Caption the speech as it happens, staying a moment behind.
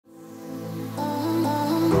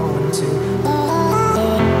I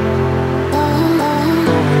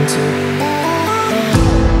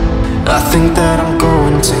think that I'm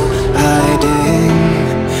going to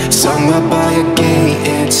hiding somewhere by a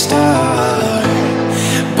gated star.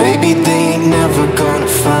 Baby, they ain't never gonna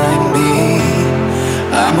find me.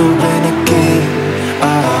 I'm a renegade.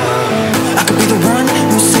 I could be the one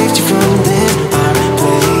who saved you from this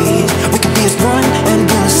place. We could be as one and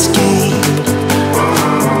we'll escape.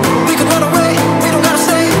 We could run away, we don't gotta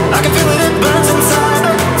stay. I can feel it, it burns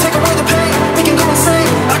inside. Take away the pain, we can go insane.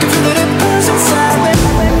 I can feel it, it burns inside me.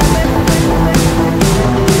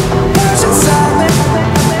 Burns inside me.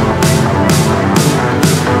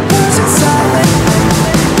 Burns inside me.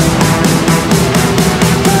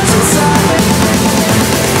 Burns inside me.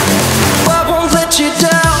 I won't let you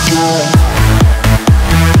down.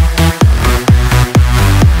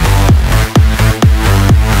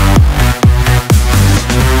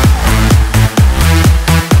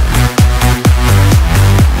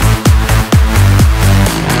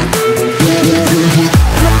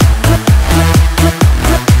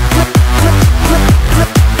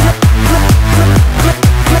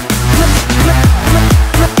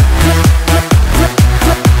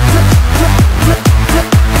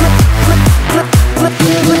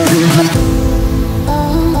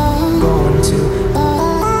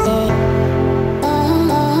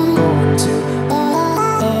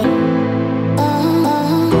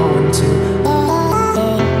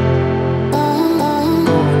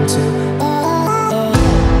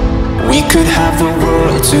 We could have the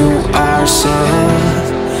world to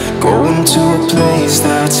ourselves, going to a place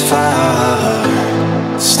that's far,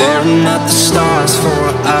 staring at the stars for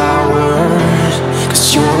hours,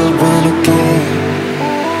 'cause you're a renegade.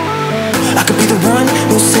 I could be the one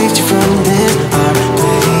who saved you from this our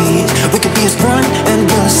place. We could be as one and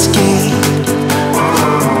we'll escape.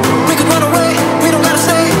 We could run away, we don't gotta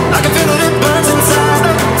stay. I can feel it, it burns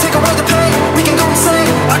inside. Take away the pain, we can go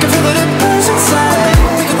insane. I can feel it, it burns inside.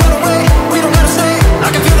 We could run away, we don't gotta stay. I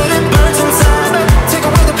can feel it, it burns inside. Take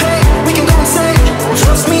away the pain, we can go insane.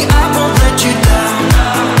 Trust me, I won't let you down.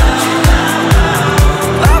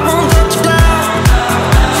 I won't let you down.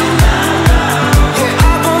 Yeah,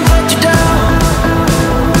 I won't let you down.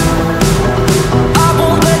 I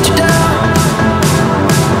won't let you down.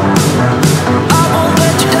 I won't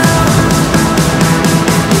let you down.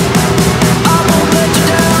 I won't let you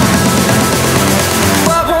down.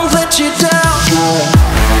 I won't let you down.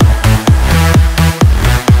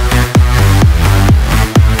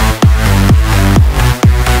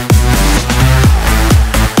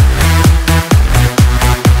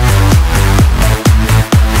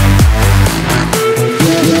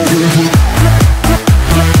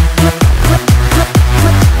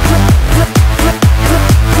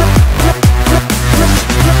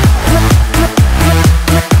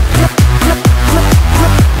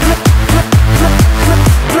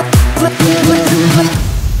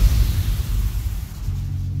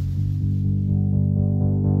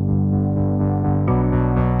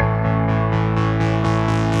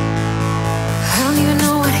 I don't even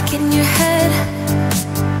know what I get in your head,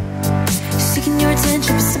 seeking your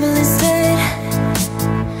attention but simple instead.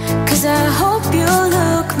 'Cause I hope you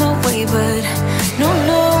look my way, but no,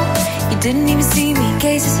 you didn't even see me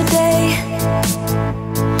gaze yesterday.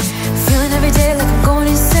 Feeling every day like I'm going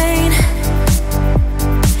insane,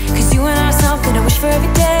 'cause you and I are something I wish for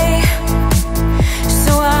every day.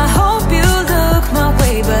 So I hope you look my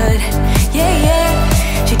way, but yeah,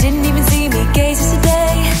 she didn't even see me gaze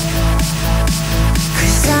yesterday.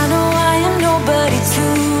 'Cause I know I am nobody to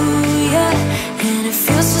ya, and it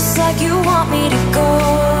feels just like you want me to go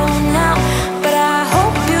now. But I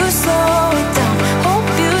hope you slow it down, hope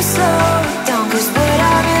you slow it down. 'Cause what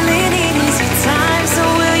I really need is your time, so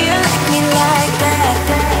will you like me like that?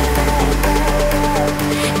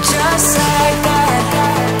 Just like that.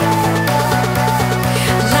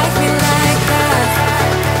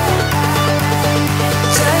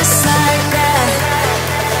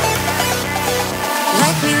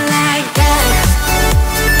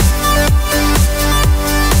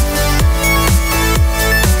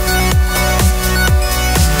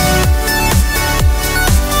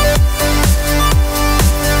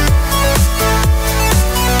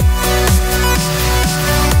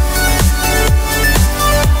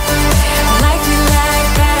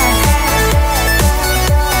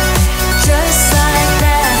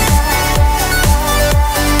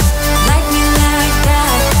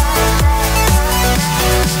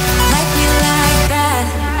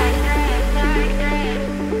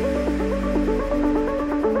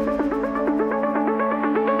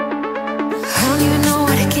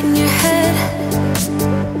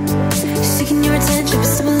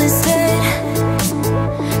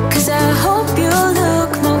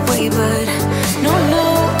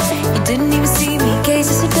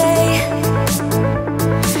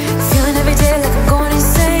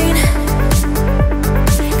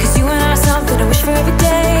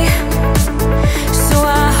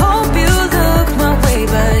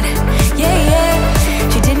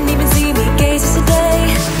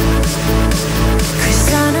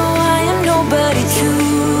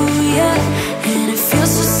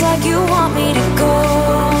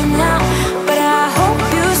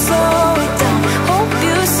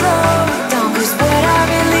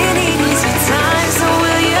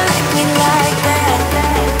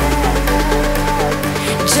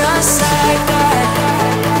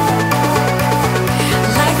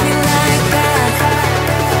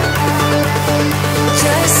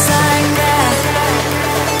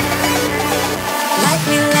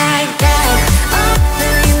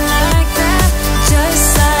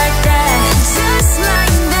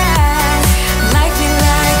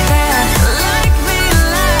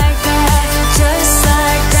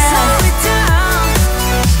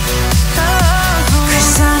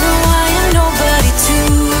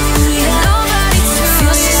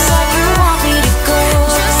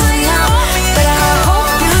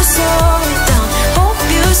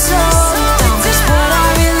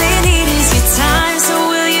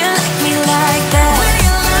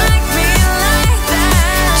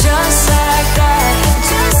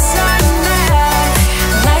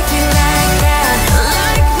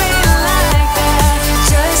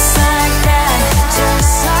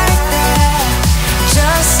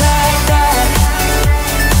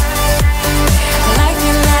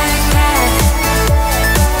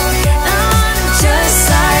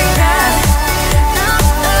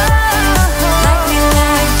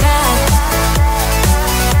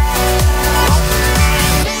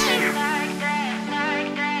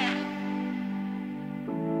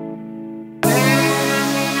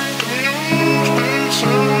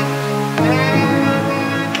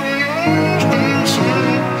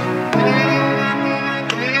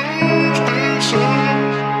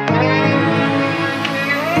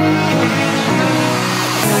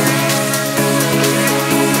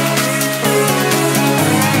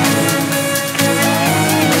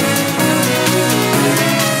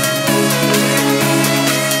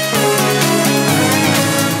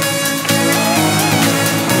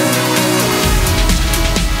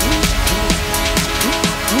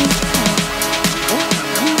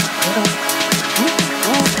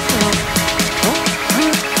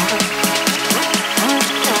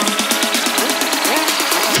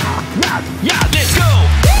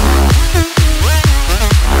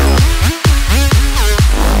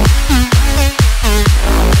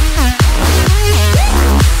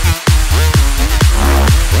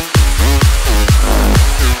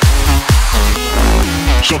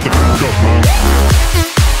 up, man.